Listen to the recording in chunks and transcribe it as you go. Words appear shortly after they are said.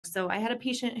So I had a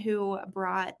patient who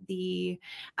brought the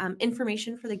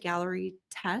information for the Galleri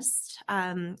test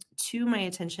to my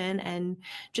attention and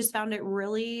just found it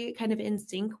really kind of in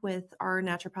sync with our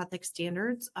naturopathic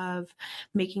standards of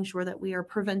making sure that we are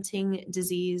preventing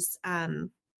disease.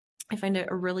 I find it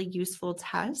a really useful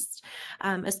test,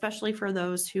 especially for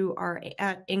those who are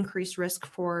at increased risk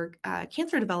for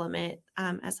cancer development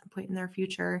at some point in their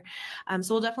future.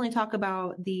 So we'll definitely talk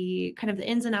about the kind of the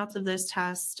ins and outs of this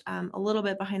test, a little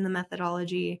bit behind the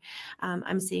methodology.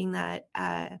 I'm seeing that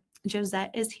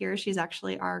Josette is here. She's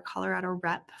actually our Colorado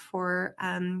rep for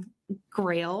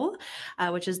Grail,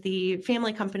 which is the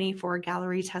family company for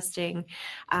Galleri testing.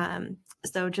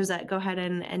 So Josette, go ahead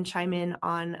and chime in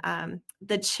on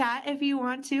the chat if you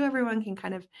want to. Everyone can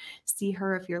kind of see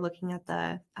her if you're looking at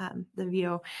the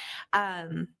view.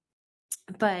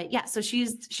 But yeah, so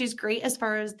she's great as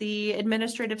far as the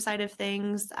administrative side of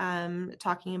things,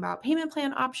 talking about payment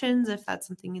plan options if that's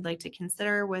something you'd like to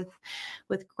consider with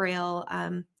Grail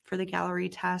for the Galleri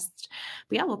test.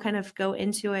 But yeah, we'll kind of go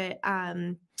into it.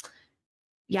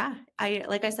 Yeah,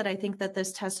 like I said, I think that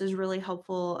this test is really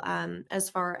helpful as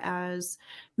far as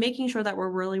making sure that we're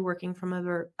really working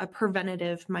from a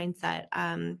preventative mindset.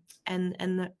 And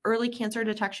the early cancer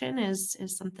detection is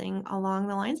something along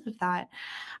the lines of that.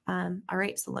 All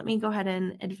right, so let me go ahead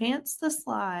and advance the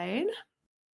slide.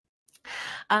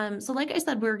 So like I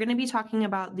said, we're going to be talking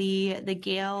about the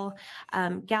Grail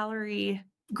Galleri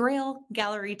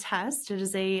test. It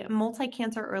is a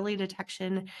multi-cancer early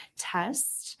detection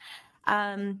test.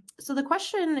 So the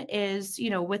question is,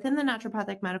 within the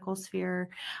naturopathic medical sphere,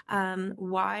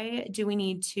 why do we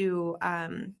need to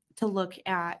look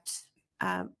at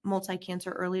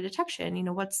multi-cancer early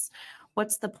detection? What's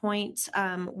the point?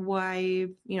 Why,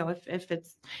 if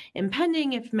it's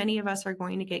impending, if many of us are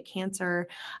going to get cancer,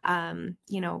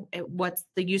 what's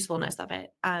the usefulness of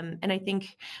it? And I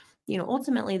think,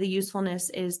 ultimately the usefulness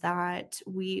is that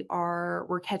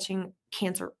we're catching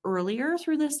cancer earlier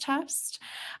through this test,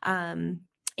 and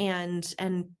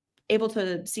able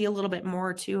to see a little bit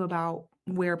more too about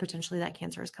where potentially that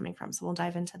cancer is coming from. So we'll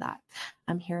dive into that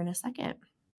here in a second.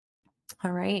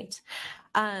 All right.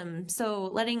 So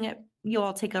letting you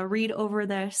all take a read over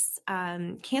this.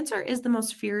 Cancer is the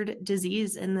most feared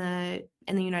disease in the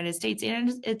United States,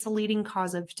 and it's a leading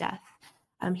cause of death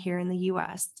here in the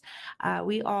U.S.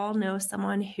 We all know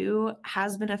someone who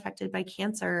has been affected by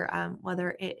cancer,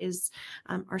 whether it is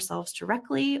ourselves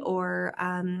directly or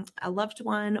a loved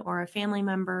one or a family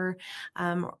member,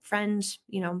 friend.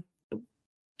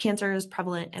 Cancer is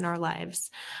prevalent in our lives.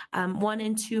 1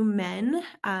 in 2 men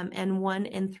and 1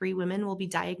 in 3 women will be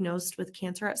diagnosed with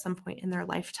cancer at some point in their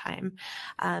lifetime.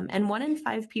 And 1 in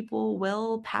 5 people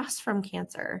will pass from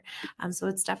cancer. So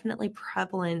it's definitely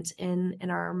prevalent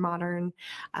in our modern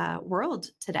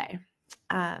world today.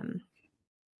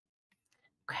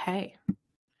 Okay.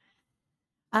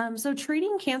 So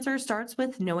treating cancer starts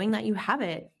with knowing that you have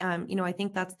it. I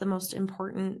think that's the most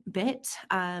important bit.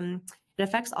 It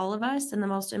affects all of us, and the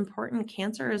most important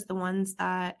cancer is the ones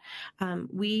that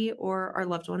we or our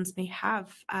loved ones may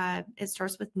have. It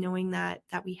starts with knowing that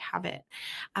we have it.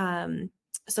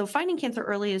 So finding cancer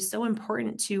early is so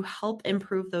important to help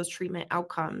improve those treatment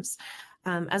outcomes.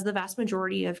 As the vast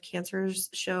majority of cancers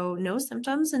show no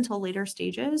symptoms until later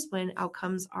stages when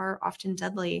outcomes are often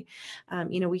deadly.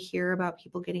 We hear about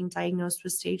people getting diagnosed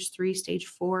with stage 3, stage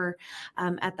 4.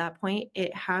 At that point,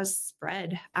 it has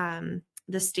spread.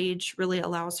 The stage really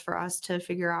allows for us to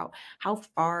figure out how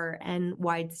far and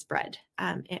widespread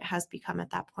it has become at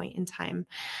that point in time.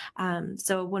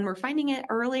 So when we're finding it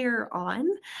earlier on,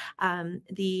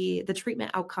 the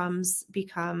treatment outcomes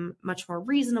become much more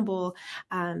reasonable.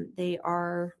 They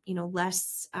are,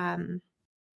 less.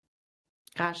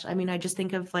 I just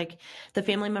think of like the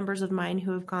family members of mine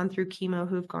who have gone through chemo,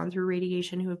 who have gone through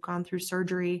radiation, who have gone through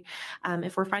surgery.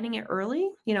 If we're finding it early,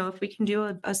 if we can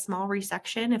do a small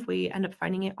resection, if we end up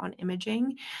finding it on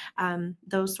imaging,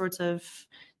 those sorts of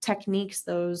techniques,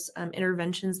 those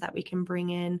interventions that we can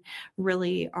bring in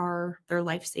really they're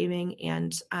life-saving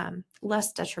and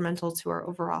less detrimental to our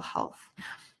overall health.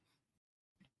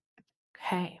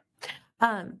 Okay.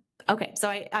 Okay, so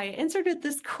I inserted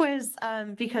this quiz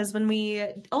because when we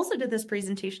also did this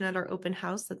presentation at our open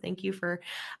house, so thank you for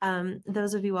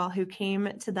those of you all who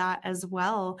came to that as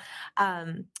well.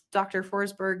 Dr.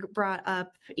 Forsberg brought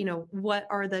up, what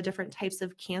are the different types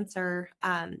of cancer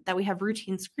that we have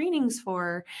routine screenings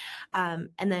for? And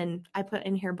then I put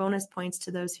in here bonus points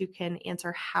to those who can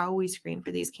answer how we screen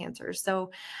for these cancers.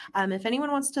 So if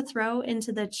anyone wants to throw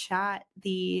into the chat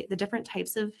the different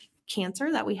types of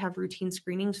cancer that we have routine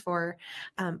screenings for,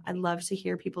 I'd love to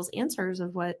hear people's answers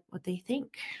of what they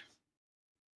think.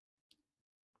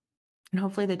 And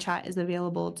hopefully the chat is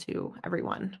available to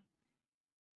everyone.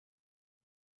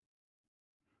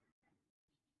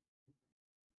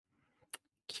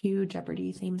 Cue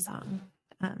Jeopardy theme song.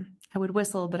 I would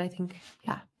whistle, but I think,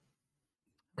 yeah.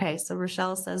 Okay, so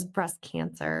Rochelle says breast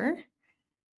cancer.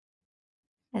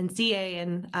 And CA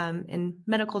in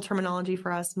medical terminology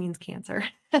for us means cancer,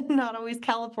 not always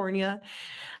California.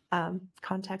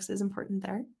 Context is important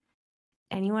there.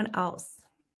 Anyone else?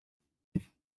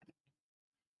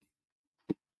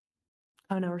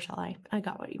 Oh no, Rochelle, I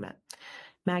got what you meant.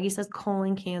 Maggie says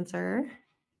colon cancer.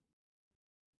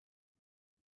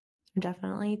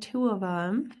 Definitely two of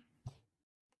them.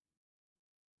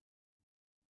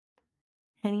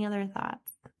 Any other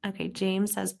thoughts? Okay,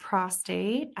 James says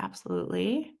prostate.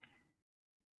 Absolutely.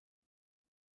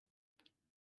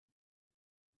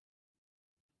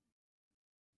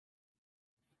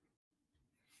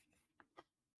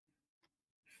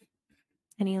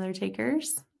 Any other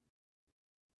takers?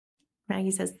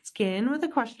 Maggie says skin with a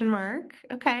question mark.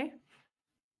 Okay.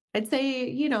 I'd say,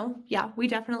 yeah, we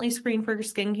definitely screen for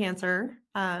skin cancer.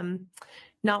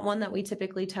 Not one that we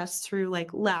typically test through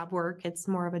like lab work. It's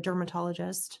more of a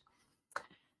dermatologist.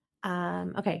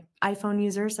 Okay, iPhone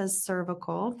user says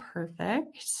cervical.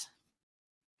 Perfect.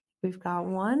 We've got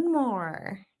one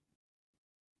more.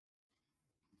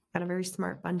 Got a very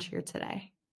smart bunch here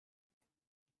today.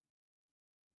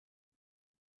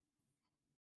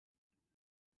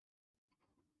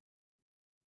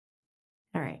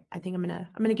 All right, I think I'm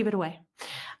gonna give it away.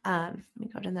 Let me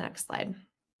go to the next slide.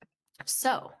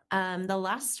 So the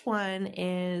last one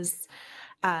is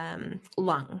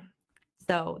lung.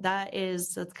 So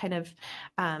that's kind of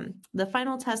the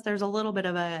final test. There's a little bit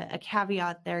of a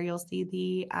caveat there. You'll see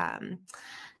the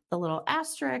little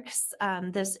asterisks.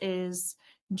 This is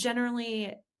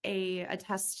generally a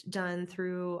test done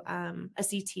through a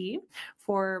CT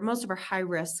for most of our high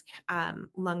risk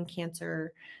lung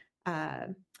cancer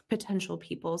potential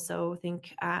people. So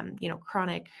think,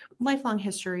 chronic lifelong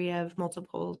history of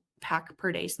multiple pack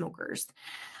per day smokers.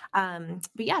 But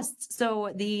yes,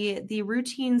 so the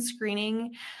routine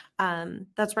screening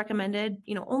that's recommended,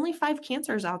 only 5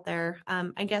 cancers out there.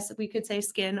 I guess we could say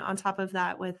skin on top of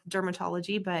that with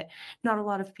dermatology, but not a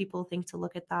lot of people think to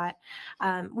look at that.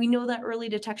 We know that early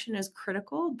detection is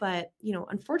critical, but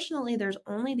unfortunately, there's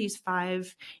only these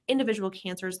 5 individual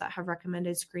cancers that have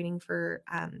recommended screening for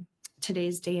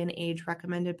today's day and age,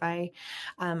 recommended by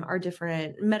our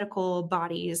different medical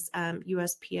bodies,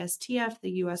 USPSTF,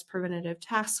 the U.S. Preventative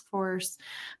Task Force.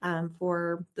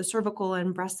 For the cervical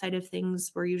and breast side of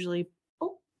things, we're usually,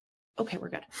 we're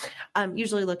good.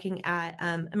 Usually looking at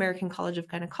American College of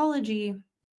Gynecology.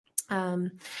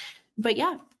 But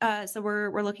yeah, so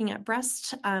we're looking at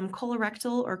breast,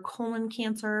 colorectal or colon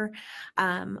cancer,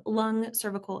 lung,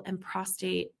 cervical, and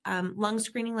prostate. Lung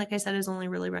screening, like I said, is only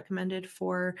really recommended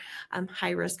for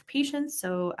high-risk patients.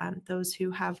 So those who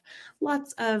have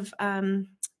lots of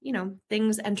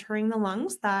things entering the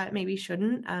lungs that maybe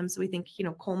shouldn't. So we think,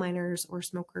 coal miners or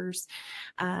smokers.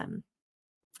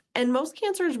 And most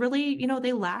cancers really,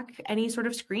 they lack any sort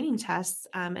of screening tests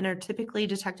and are typically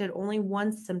detected only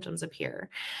once symptoms appear.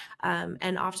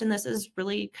 And often this is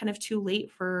really kind of too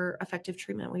late for effective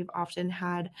treatment. We've often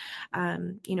had,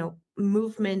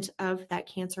 movement of that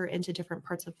cancer into different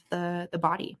parts of the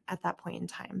body at that point in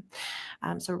time.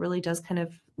 So it really does kind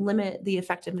of limit the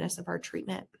effectiveness of our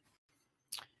treatment.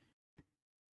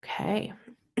 Okay.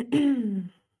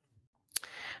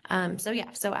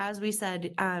 So as we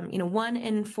said, 1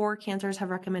 in 4 cancers have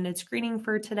recommended screening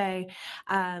for today.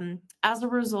 As a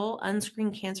result,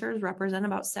 unscreened cancers represent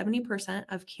about 70%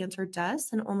 of cancer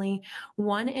deaths, and only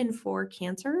 1 in 4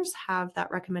 cancers have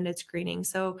that recommended screening.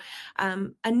 So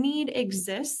a need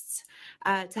exists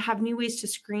to have new ways to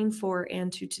screen for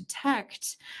and to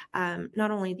detect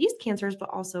not only these cancers, but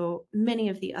also many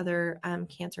of the other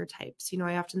cancer types.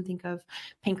 I often think of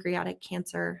pancreatic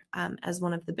cancer as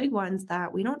one of the big ones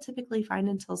that we don't typically find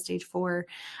until stage 4,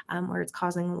 where it's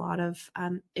causing a lot of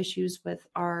issues with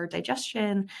our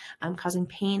digestion, causing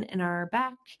pain in our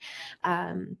back,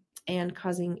 and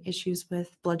causing issues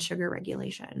with blood sugar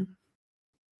regulation.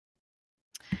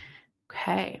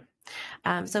 Okay.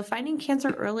 So finding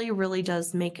cancer early really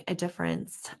does make a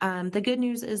difference. The good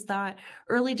news is that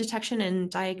early detection and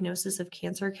diagnosis of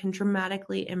cancer can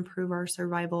dramatically improve our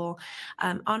survival.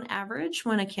 On average,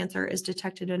 when a cancer is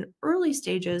detected in early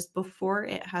stages before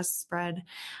it has spread,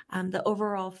 the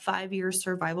overall 5-year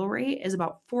survival rate is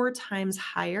about 4 times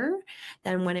higher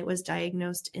than when it was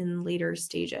diagnosed in later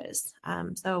stages.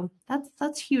 So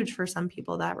that's huge for some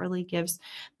people. That really gives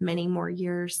many more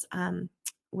years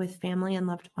with family and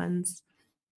loved ones.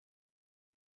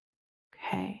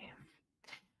 Okay.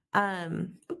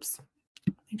 Oops,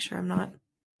 make sure I'm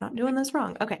not doing this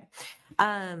wrong. Okay.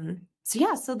 So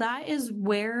yeah, so that is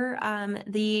where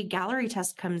the Galleri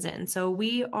test comes in. So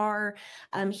we are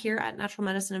here at Natural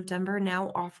Medicine of Denver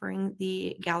now offering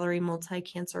the Galleri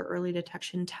multi-cancer early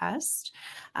detection test,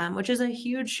 which is a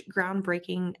huge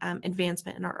groundbreaking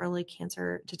advancement in our early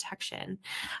cancer detection.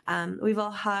 We've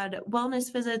all had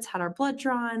wellness visits, had our blood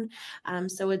drawn.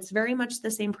 So it's very much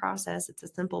the same process. It's a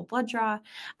simple blood draw,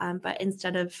 but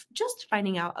instead of just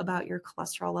finding out about your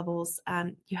cholesterol levels,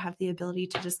 you have the ability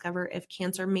to discover if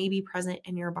cancer may be present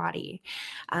in your body.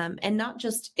 And not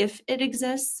just if it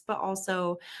exists, but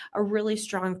also a really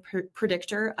strong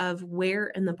predictor of where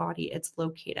in the body it's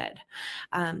located.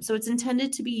 So it's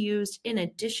intended to be used in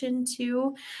addition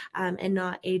to and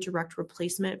not a direct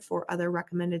replacement for other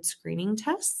recommended screening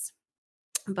tests.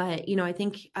 But, I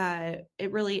think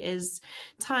it really is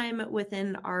time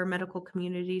within our medical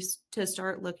communities to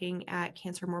start looking at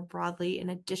cancer more broadly, in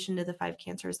addition to the 5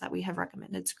 cancers that we have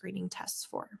recommended screening tests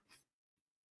for.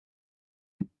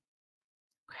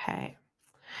 Okay.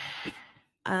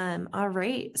 All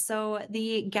right. So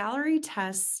the Galleri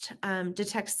test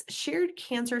detects shared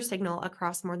cancer signal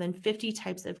across more than 50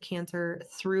 types of cancer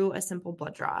through a simple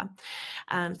blood draw.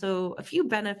 So a few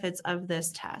benefits of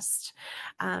this test.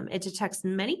 It detects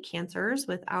many cancers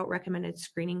without recommended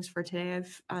screenings for today.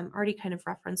 I've already kind of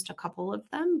referenced a couple of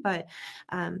them, but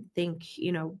think,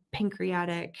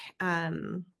 pancreatic,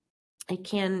 it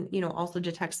can, also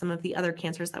detect some of the other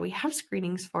cancers that we have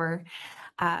screenings for.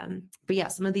 But yeah,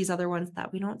 some of these other ones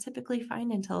that we don't typically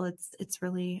find until it's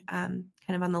really kind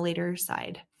of on the later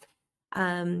side.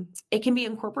 It can be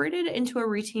incorporated into a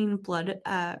routine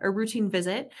routine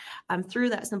visit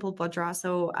through that simple blood draw.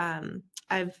 So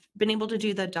I've been able to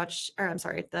do the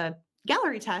the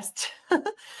Galleri test.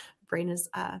 Brain is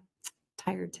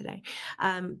tired today.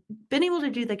 Been able to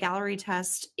do the Galleri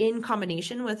test in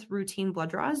combination with routine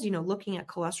blood draws, looking at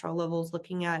cholesterol levels,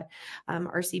 looking at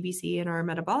our CBC and our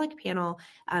metabolic panel.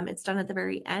 It's done at the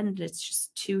very end. It's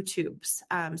just 2 tubes.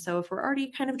 So if we're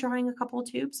already kind of drawing a couple of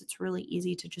tubes, it's really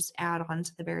easy to just add on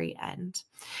to the very end.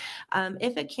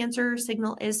 If a cancer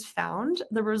signal is found,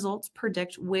 the results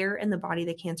predict where in the body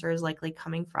the cancer is likely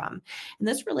coming from. And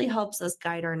this really helps us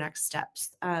guide our next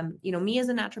steps. Me as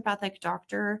a naturopathic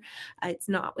doctor, it's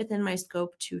not within my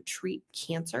scope to treat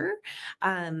cancer.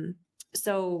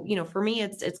 So, for me,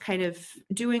 it's kind of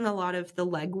doing a lot of the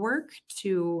legwork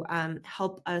to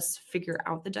help us figure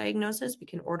out the diagnosis. We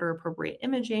can order appropriate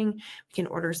imaging. We can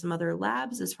order some other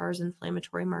labs as far as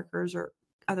inflammatory markers or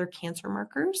other cancer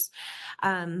markers.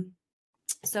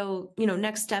 So,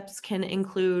 next steps can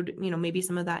include, maybe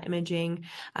some of that imaging,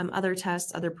 other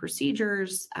tests, other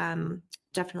procedures,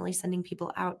 definitely sending people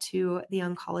out to the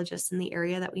oncologists in the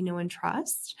area that we know and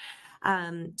trust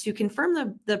to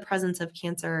confirm the presence of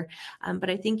cancer. But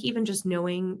I think even just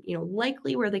knowing,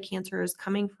 likely where the cancer is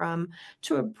coming from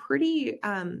to a pretty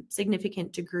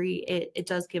significant degree, it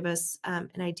does give us an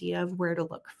idea of where to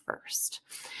look first.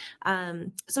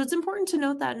 So it's important to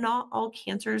note that not all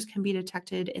cancers can be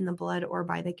detected in the blood or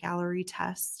by the Galleri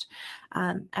test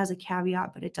as a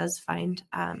caveat, but it does find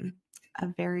a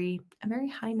very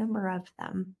high number of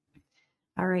them.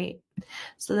 All right.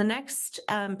 So the next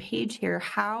page here,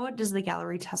 how does the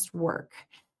Galleri test work?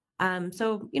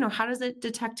 So, how does it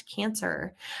detect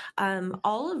cancer?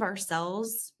 All of our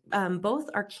cells, both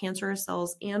our cancerous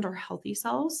cells and our healthy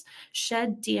cells,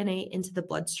 shed DNA into the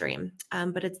bloodstream.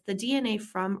 But it's the DNA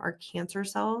from our cancer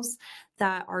cells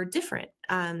that are different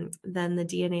than the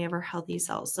DNA of our healthy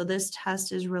cells. So this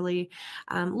test is really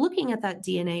looking at that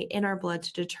DNA in our blood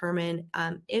to determine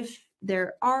if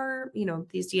there are,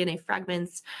 these DNA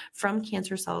fragments from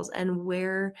cancer cells and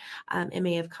where it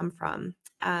may have come from.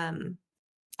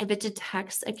 If it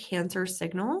detects a cancer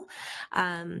signal,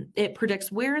 it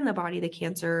predicts where in the body the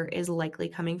cancer is likely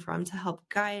coming from to help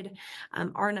guide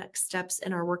our next steps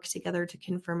in our work together to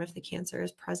confirm if the cancer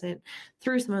is present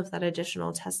through some of that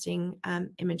additional testing,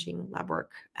 imaging, lab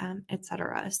work, et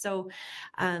cetera. So,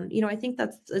 I think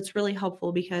it's really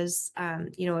helpful because,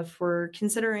 if we're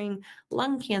considering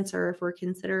lung cancer, if we're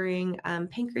considering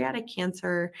pancreatic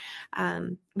cancer,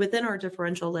 within our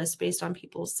differential list based on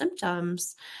people's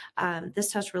symptoms,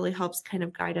 this test really helps kind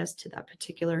of guide us to that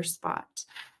particular spot.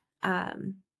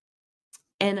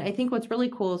 And I think what's really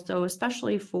cool, so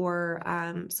especially for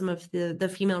some of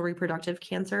the female reproductive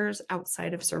cancers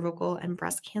outside of cervical and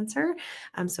breast cancer,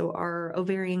 so our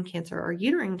ovarian cancer, our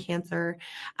uterine cancer,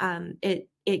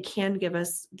 it can give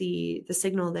us the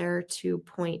signal there to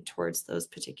point towards those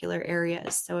particular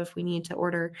areas. So if we need to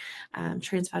order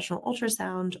transvaginal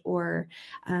ultrasound or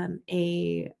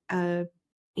a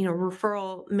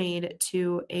referral made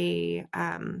to a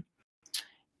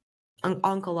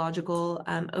oncological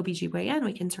OBGYN,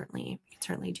 we can certainly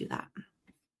do that.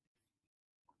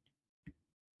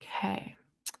 Okay.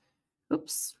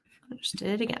 Oops, I just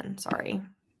did it again. Sorry.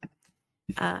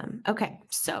 Okay,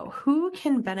 so who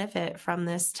can benefit from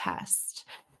this test?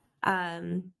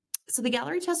 So the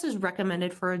Galleri test is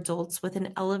recommended for adults with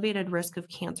an elevated risk of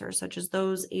cancer, such as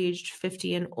those aged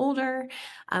 50 and older.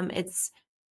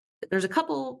 There's a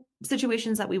couple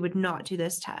situations that we would not do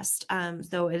this test.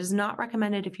 So it is not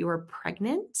recommended if you are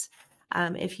pregnant,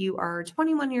 if you are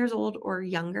 21 years old or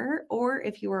younger, or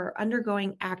if you are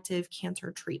undergoing active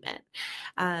cancer treatment.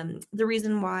 The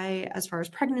reason why, as far as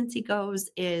pregnancy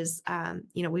goes, is,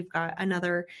 we've got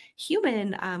another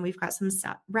human, we've got some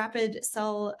rapid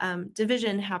cell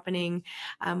division happening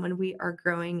when we are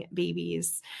growing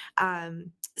babies.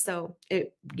 So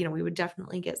we would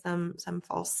definitely get some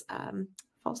false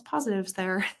positives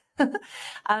there.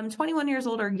 21 years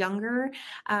old or younger,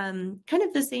 kind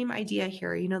of the same idea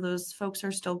here. Those folks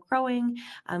are still growing.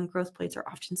 Growth plates are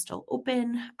often still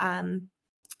open.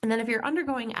 And then if you're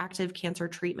undergoing active cancer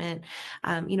treatment,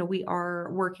 we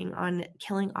are working on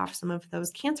killing off some of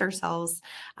those cancer cells.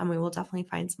 We will definitely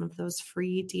find some of those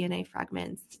free DNA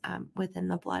fragments within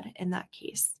the blood in that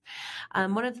case.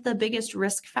 One of the biggest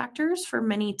risk factors for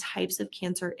many types of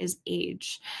cancer is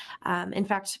age. In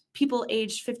fact, people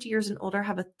aged 50 years and older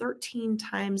have a 13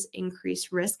 times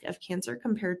increased risk of cancer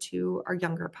compared to our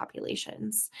younger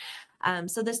populations.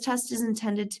 So this test is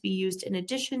intended to be used in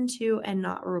addition to and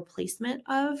not a replacement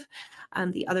of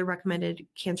the other recommended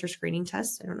cancer screening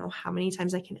tests. I don't know how many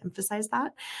times I can emphasize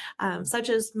that, such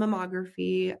as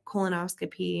mammography,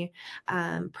 colonoscopy,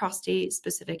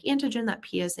 prostate-specific antigen, that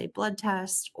PSA blood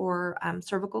test, or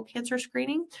cervical cancer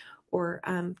screening, or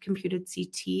computed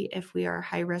CT if we are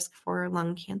high risk for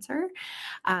lung cancer.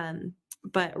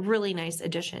 But really nice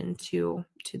addition to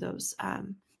those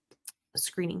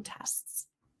screening tests.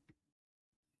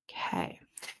 Okay.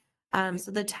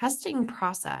 So the testing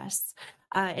process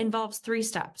involves 3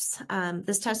 steps.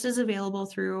 This test is available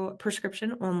through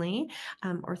prescription only,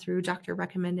 or through doctor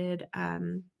recommended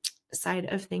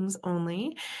side of things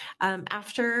only.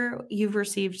 After you've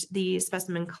received the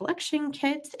specimen collection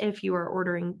kit, if you are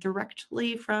ordering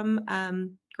directly from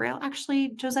Grail,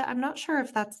 actually, Josette, I'm not sure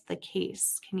if that's the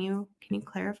case. Can you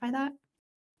clarify that?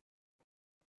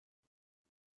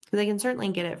 They can certainly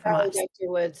get it from us.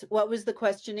 Dr. Woods, what was the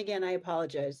question again? I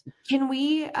apologize.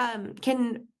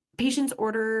 Can patients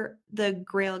order the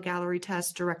Grail Galleri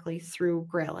test directly through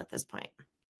Grail at this point?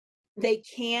 They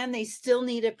still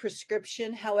need a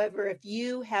prescription. However, if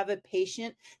you have a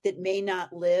patient that may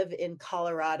not live in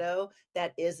Colorado,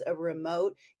 that is a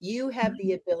remote, you have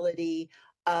the ability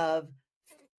of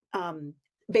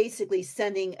basically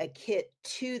sending a kit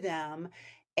to them.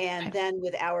 And Okay, then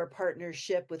with our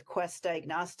partnership with Quest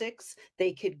Diagnostics,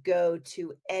 they could go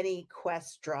to any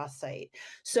Quest draw site.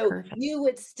 So perfect. you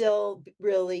would still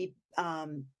really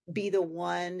be the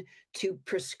one to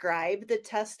prescribe the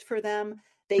test for them.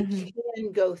 They Mhm.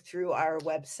 can go through our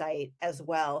website as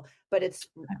well, but it's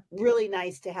really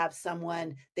nice to have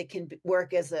someone that can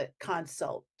work as a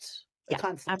Yeah,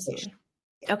 consultation. absolutely.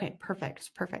 Okay,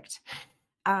 perfect.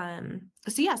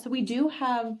 So we do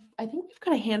have, I think we've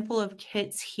got a handful of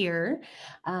kits here.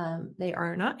 They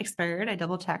are not expired. I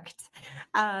double checked.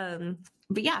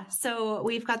 But yeah, so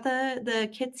we've got the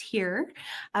kits here.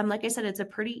 Like I said, it's a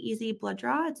pretty easy blood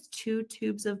draw. It's 2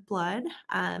 tubes of blood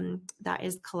that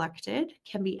is collected,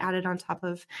 can be added on top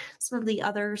of some of the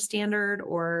other standard,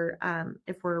 or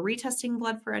if we're retesting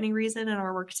blood for any reason in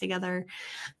our work together.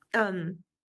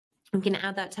 We can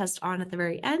add that test on at the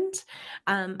very end.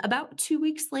 About 2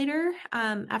 weeks later,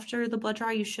 after the blood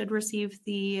draw, you should receive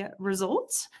the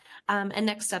results, and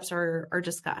next steps are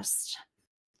discussed.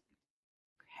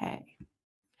 Okay.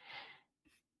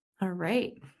 All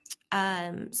right.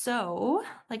 So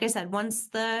like I said, once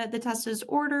the test is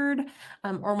ordered,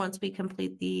 or once we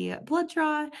complete the blood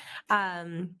draw,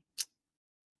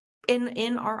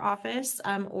 in our office,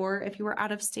 or if you were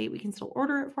out of state, we can still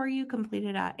order it for you,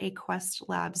 completed at a Quest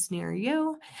Labs near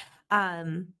you.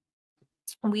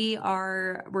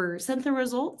 We're sent the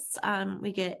results.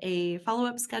 We get a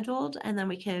follow-up scheduled, and then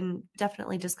we can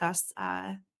definitely discuss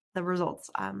the results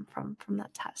from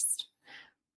that test.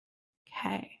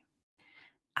 Okay.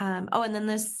 And then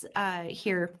this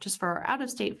here, just for our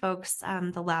out-of-state folks,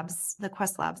 the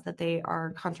Quest labs that they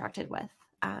are contracted with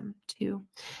to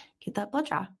get that blood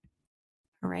draw.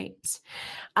 All right.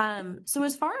 So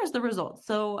as far as the results,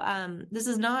 this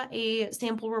is not a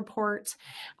sample report.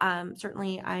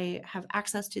 Certainly I have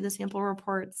access to the sample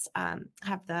reports,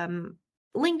 have them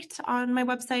linked on my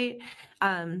website.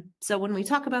 So when we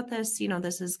talk about this,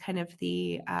 this is kind of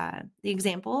the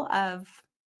example of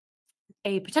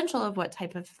a potential of what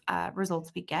type of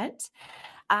results we get.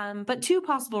 But two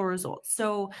possible results.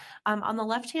 So on the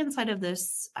left-hand side of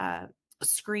this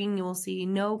screen, you will see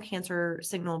no cancer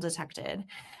signal detected.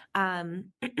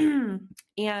 And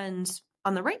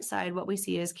on the right side, what we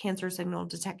see is cancer signal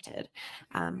detected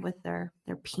with their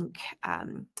pink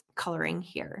coloring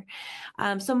here.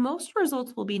 So most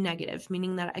results will be negative,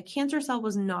 meaning that a cancer cell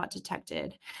was not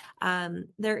detected.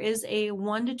 There is a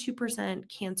 1 to 2%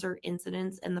 cancer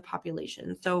incidence in the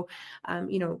population. So,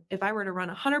 if I were to run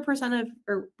 100%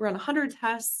 or run 100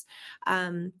 tests,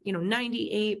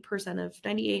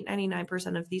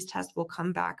 99% of these tests will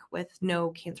come back with no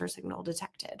cancer signal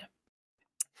detected.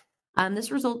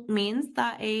 This result means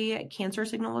that a cancer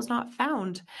signal was not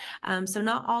found. So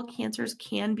not all cancers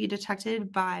can be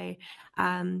detected by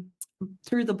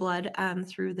through the blood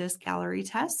through this Galleri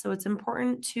test. So it's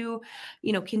important to,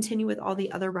 continue with all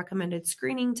the other recommended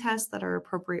screening tests that are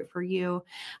appropriate for you.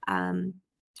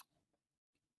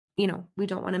 We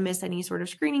don't want to miss any sort of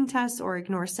screening tests or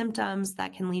ignore symptoms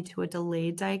that can lead to a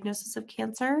delayed diagnosis of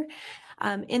cancer.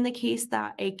 In the case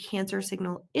that a cancer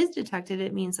signal is detected,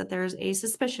 it means that there's a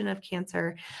suspicion of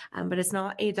cancer, but it's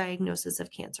not a diagnosis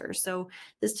of cancer. So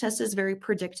this test is very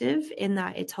predictive in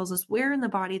that it tells us where in the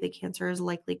body the cancer is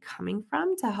likely coming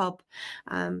from to help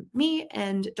me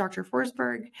and Dr.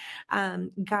 Forsberg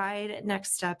guide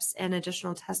next steps and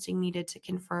additional testing needed to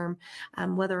confirm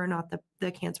whether or not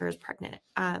the cancer is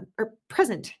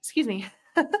present, excuse me.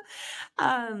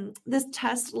 This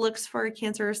test looks for a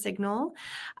cancer signal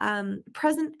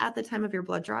present at the time of your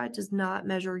blood draw. It does not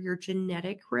measure your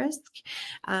genetic risk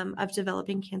of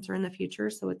developing cancer in the future.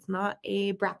 So it's not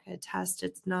a BRCA test.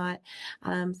 It's not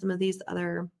some of these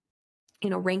other,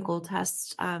 rankle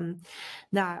tests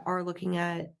that are looking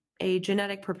at a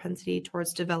genetic propensity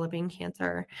towards developing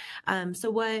cancer.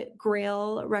 So what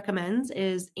GRAIL recommends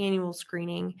is annual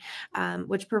screening,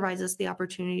 which provides us the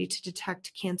opportunity to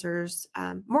detect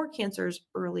more cancers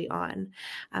early on.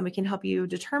 It can help you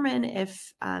determine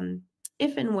if and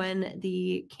when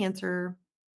the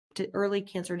early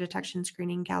cancer detection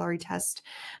screening Galleri test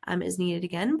is needed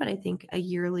again, but I think a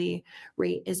yearly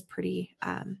rate is pretty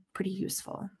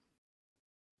useful.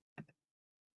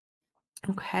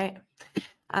 Okay.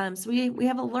 So we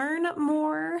have a learn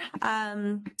more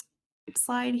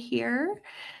slide here.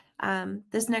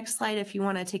 This next slide, if you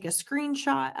want to take a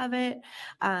screenshot of it,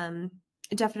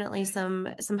 definitely some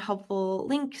helpful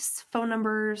links, phone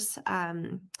numbers, a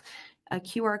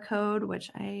QR code, which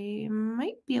I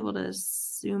might be able to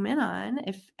zoom in on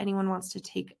if anyone wants to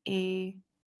take a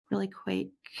really quick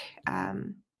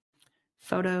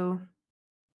photo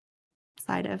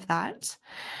side of that.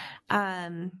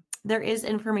 There is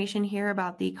information here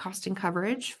about the cost and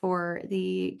coverage for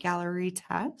the Galleri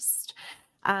test.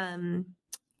 I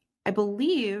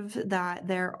believe that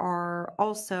there are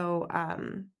also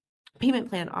payment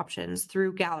plan options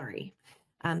through Galleri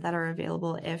that are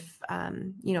available if a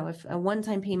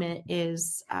one-time payment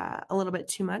is a little bit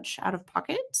too much out of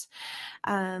pocket.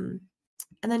 And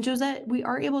then Josette, we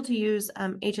are able to use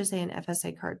HSA and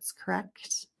FSA cards,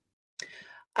 correct?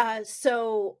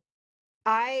 So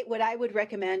what I would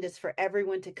recommend is for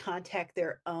everyone to contact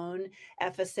their own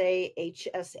FSA,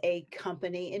 HSA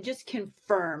company and just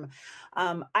confirm.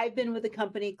 I've been with the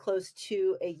company close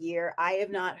to a year. I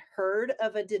have not heard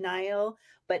of a denial,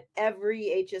 but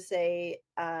every HSA,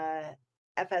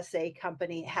 FSA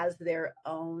company has their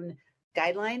own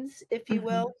guidelines, if you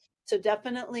will. So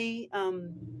definitely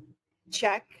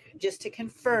check just to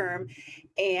confirm.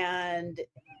 And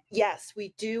yes,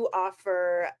 we do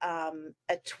offer a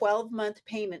 12-month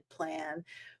payment plan,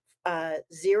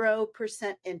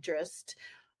 0% interest,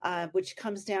 which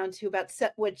comes down to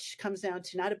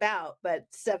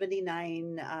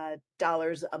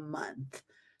 $79 a month.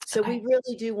 So we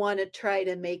really do want to try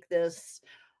to make this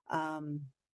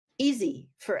easy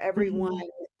for everyone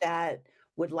that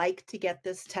would like to get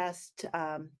this test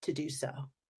to do so.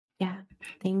 Yeah,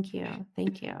 thank you.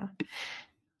 Thank you.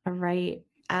 All right.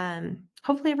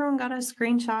 Hopefully everyone got a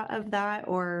screenshot of that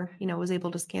or, was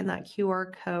able to scan that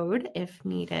QR code if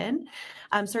needed.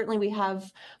 Certainly we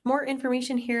have more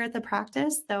information here at the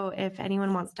practice. So if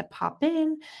anyone wants to pop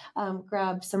in,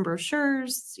 grab some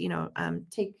brochures,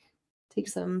 take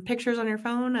some pictures on your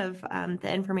phone of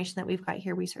the information that we've got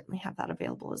here, we certainly have that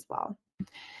available as well.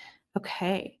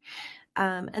 Okay.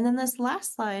 And then this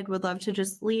last slide, would love to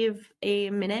just leave a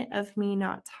minute of me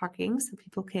not talking so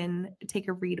people can take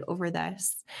a read over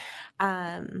this.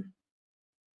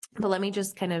 But let me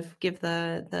just kind of give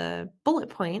the bullet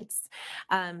points.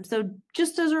 So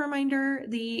just as a reminder,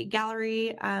 the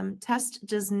Galleri test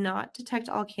does not detect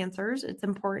all cancers. It's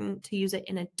important to use it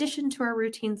in addition to our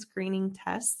routine screening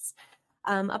tests.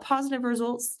 A positive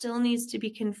result still needs to be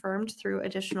confirmed through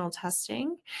additional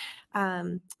testing.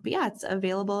 But yeah, it's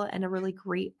available and a really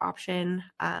great option.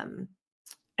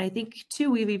 I think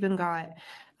too, we've even got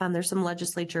there's some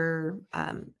legislature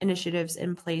initiatives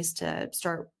in place to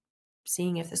start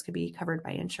seeing if this could be covered by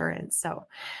insurance. So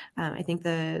I think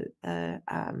there's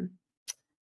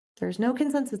no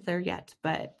consensus there yet,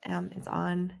 but it's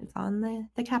on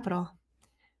the Capitol.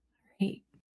 Right.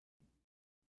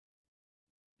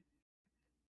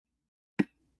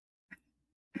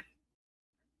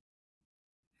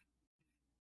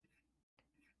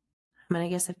 I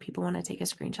guess if people want to take a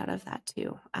screenshot of that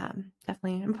too,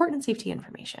 definitely important safety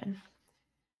information.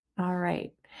 All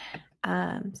right.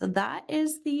 So that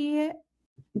is the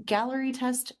Galleri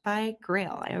test by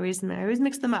Grail. I always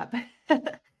mix them up.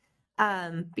 But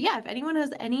yeah, if anyone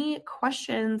has any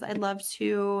questions, I'd love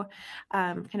to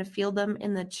kind of field them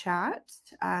in the chat.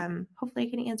 Hopefully I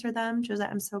can answer them. Josette,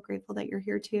 I'm so grateful that you're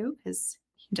here too, because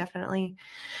you definitely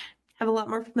have a lot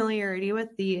more familiarity with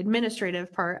the administrative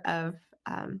part of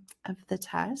the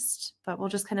test, but we'll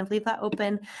just kind of leave that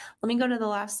open. Let me go to the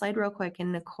last slide real quick,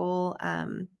 and Nicole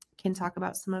can talk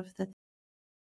about some of the